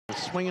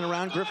swinging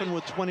around. Griffin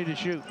with 20 to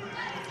shoot.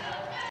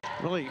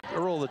 Really,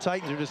 Earl, the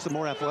Titans are just the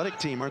more athletic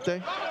team, aren't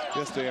they?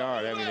 Yes, they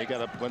are. I mean, they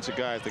got a bunch of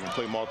guys that can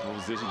play multiple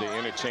positions. They're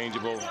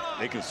interchangeable.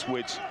 They can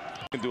switch.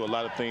 They can do a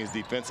lot of things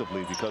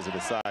defensively because of the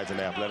size and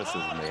the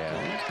athleticism they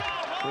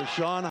have.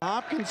 Rashawn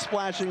Hopkins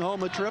splashing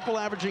home a triple,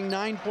 averaging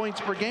 9 points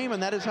per game,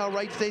 and that is how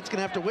Wright State's going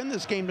to have to win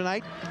this game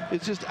tonight.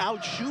 It's just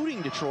out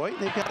shooting Detroit.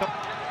 They've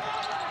got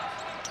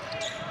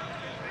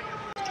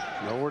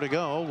nowhere to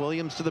go.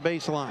 Williams to the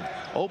baseline.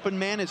 Open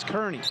man is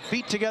Kearney.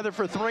 Feet together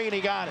for three, and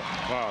he got it.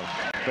 Wow,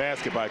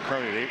 basket by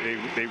Kearney.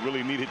 They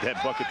really needed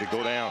that bucket to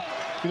go down.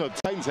 You know,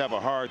 the Titans have a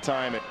hard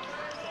time.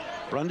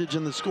 Brundage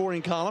in the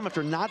scoring column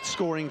after not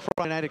scoring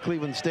Friday night at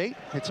Cleveland State.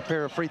 Hits a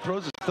pair of free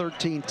throws. It's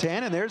 13-10,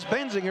 and there's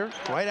Benzinger.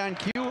 Right on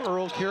cue,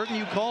 Earl Kierton,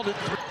 you called it.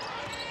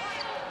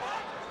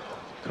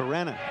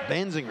 Karenna,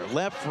 Benzinger,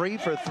 left free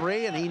for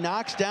three, and he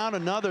knocks down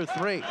another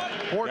three.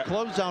 Poor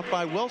closeout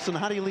by Wilson.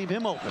 How do you leave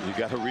him open? You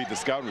got to read the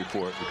scouting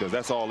report because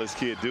that's all this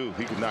kid do.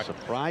 He can knock.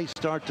 Surprise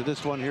start to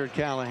this one here at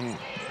Calihan.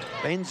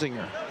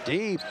 Benzinger,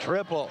 deep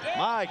triple.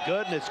 My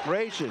goodness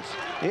gracious.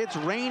 It's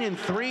raining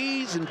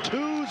threes and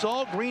twos,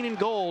 all green and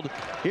gold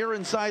here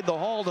inside the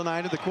hall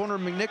tonight at the corner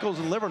of McNichols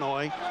and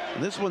Livernois.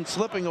 And this one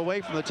slipping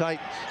away from the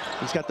Titans.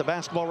 He's got the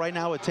basketball right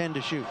now with 10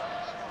 to shoot.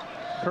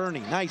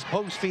 Kearney, nice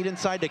post feed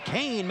inside to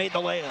Kane, made the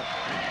layup.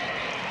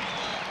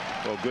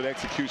 Well, good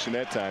execution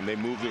that time. They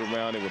moved it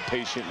around. They were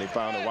patient. They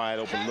found a wide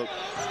open look.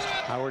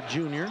 Howard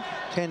Jr.,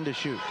 10 to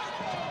shoot.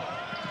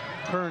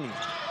 Kearney.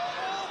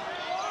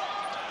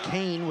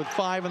 Kane with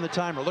 5 on the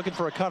timer, looking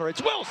for a cutter.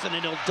 It's Wilson,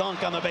 and he'll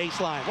dunk on the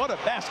baseline. What a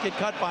basket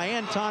cut by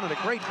Anton, and a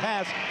great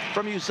pass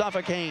from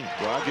Yusafa Kane.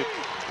 Well,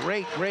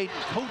 Great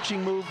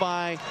coaching move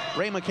by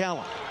Ray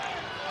McCallum.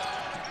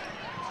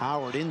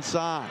 Howard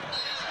inside.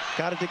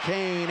 Got it to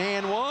Kane,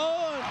 and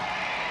one.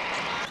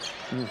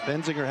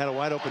 Benzinger had a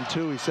wide open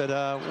two. He said,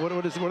 what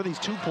are these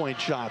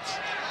 2-point shots?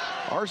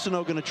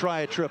 Arsenault going to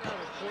try a triple.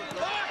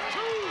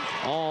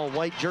 All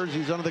white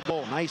jerseys under the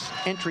goal. Nice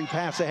entry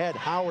pass ahead.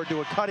 Howard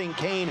to a cutting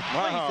Kane.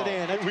 Wow. Lays it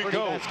in. That's pretty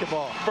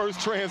basketball. First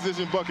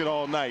transition bucket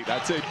all night. I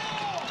take.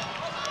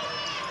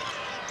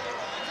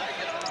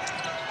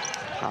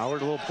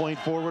 Howard a little point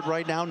forward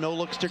right now. No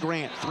looks to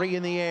Grant. 3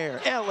 in the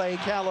air. LA,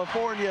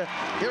 California.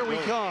 Here we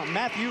come.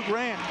 Matthew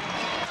Grant.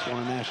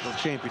 Won a national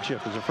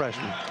championship as a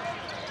freshman.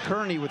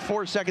 Kearney with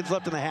 4 seconds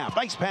left in the half.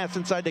 Nice pass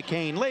inside to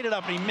Kane. Laid it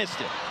up and he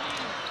missed it.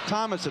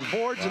 Thomason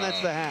boards, and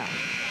that's the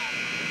half.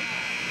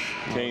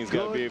 Kane's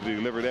got to be able to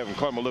deliver that and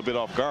caught him a little bit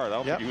off guard. I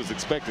don't think he was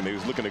expecting it. He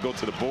was looking to go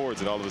to the boards,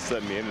 and all of a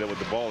sudden he ended up with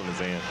the ball in his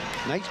hand.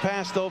 Nice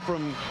pass, though,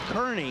 from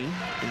Kearney,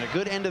 and a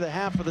good end of the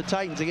half for the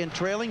Titans. Again,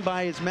 trailing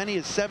by as many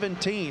as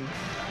 17.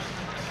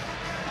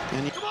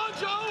 And come on,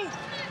 Joe!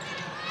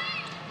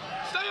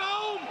 Stay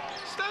home!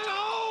 Stay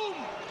home!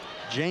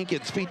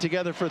 Jenkins, feet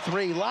together for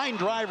 3. Line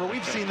driver.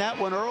 We've seen that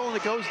one, Earl, and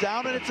it goes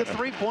down, and it's a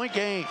 3-point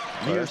game.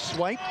 Near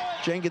swipe.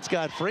 Jenkins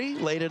got free,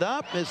 laid it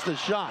up, missed the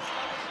shot.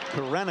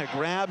 Karenna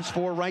grabs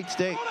for Wright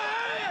State.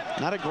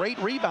 Not a great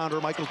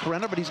rebounder, Michael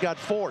Karenna, but he's got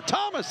 4.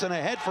 Thomason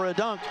ahead for a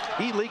dunk.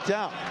 He leaked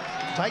out.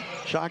 Tight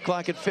shot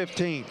clock at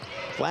 15.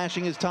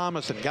 Flashing is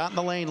Thomason. Got in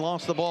the lane,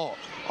 lost the ball.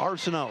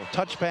 Arsenault,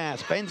 touch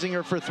pass.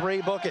 Benzinger for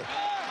 3. Book it.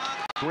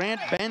 Grant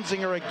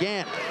Benzinger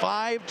again.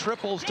 5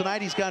 triples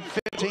tonight. He's got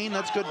 15.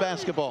 That's good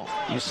basketball.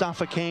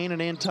 Yusafa Kane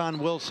and Anton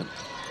Wilson.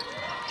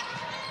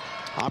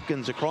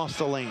 Hopkins across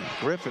the lane.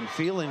 Griffin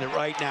feeling it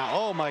right now.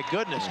 Oh, my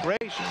goodness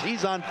gracious.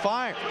 He's on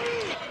fire.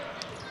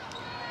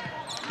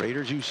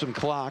 Raiders use some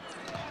clock.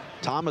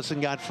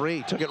 Thomason got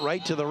free. Took it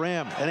right to the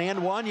rim.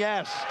 And one,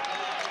 yes.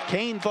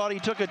 Kane thought he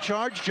took a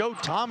charge. Joe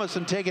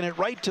Thomason taking it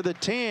right to the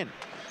 10.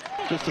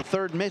 Just the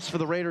 3rd miss for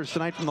the Raiders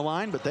tonight from the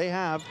line, but they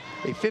have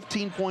a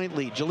 15-point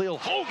lead. Jaleel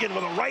Hogan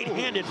with a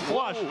right-handed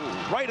flush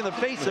right in the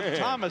face of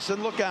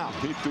Thomason. Look out.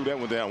 He threw that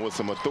one down with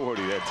some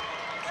authority.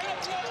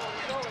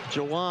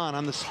 Jawan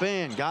on the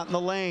spin, got in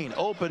the lane.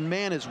 Open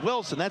man is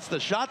Wilson. That's the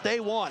shot they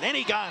want, and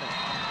he got it.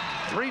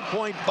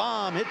 3-point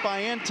bomb hit by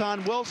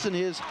Anton Wilson,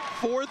 his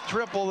 4th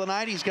triple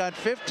tonight. He's got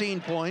 15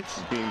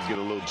 points. Teams get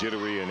a little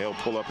jittery, and they'll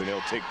pull up and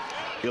they'll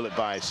he'll it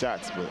by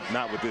shots, but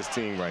not with this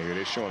team right here.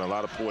 They're showing a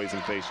lot of poise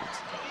and patience.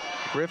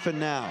 Griffin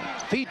now,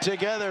 feet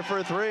together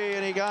for 3,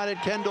 and he got it.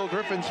 Kendall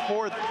Griffin's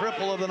 4th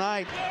triple of the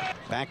night.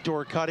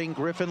 Backdoor cutting,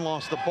 Griffin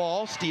lost the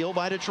ball. Steal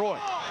by Detroit.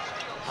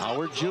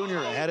 Howard Jr.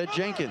 ahead of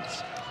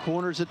Jenkins.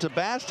 Corners it to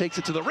Bass, takes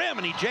it to the rim,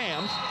 and he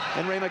jams.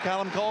 And Ray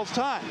McCallum calls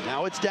time.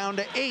 Now it's down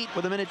to 8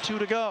 with 1:02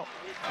 to go.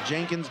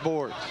 Jenkins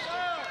boards.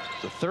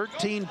 It's a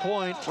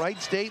 13-point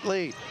Wright State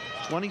lead.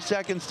 20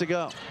 seconds to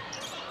go.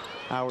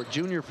 Howard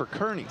Jr. for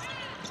Kearney.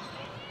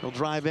 He'll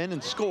drive in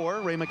and score.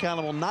 Ray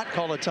McCallum will not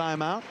call a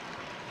timeout.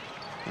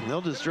 And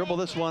they'll just dribble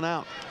this one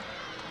out.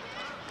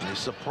 A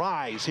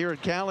surprise here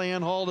at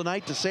Calihan Hall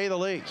tonight, to say the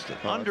least. An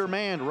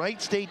undermanned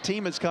Wright State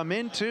team has come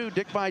into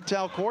Dick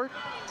Vitale Court.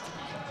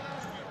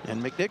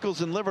 And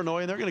McNichols and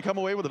Livernois, and they're going to come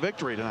away with a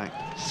victory tonight.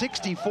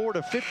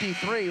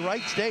 64-53,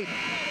 Wright State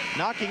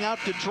knocking out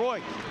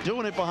Detroit.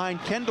 Doing it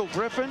behind Kendall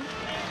Griffin,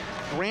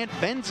 Grant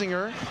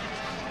Benzinger,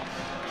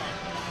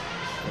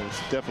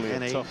 It's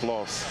definitely a tough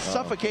loss.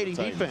 Suffocating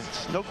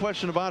defense. No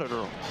question about it,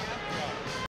 Earl.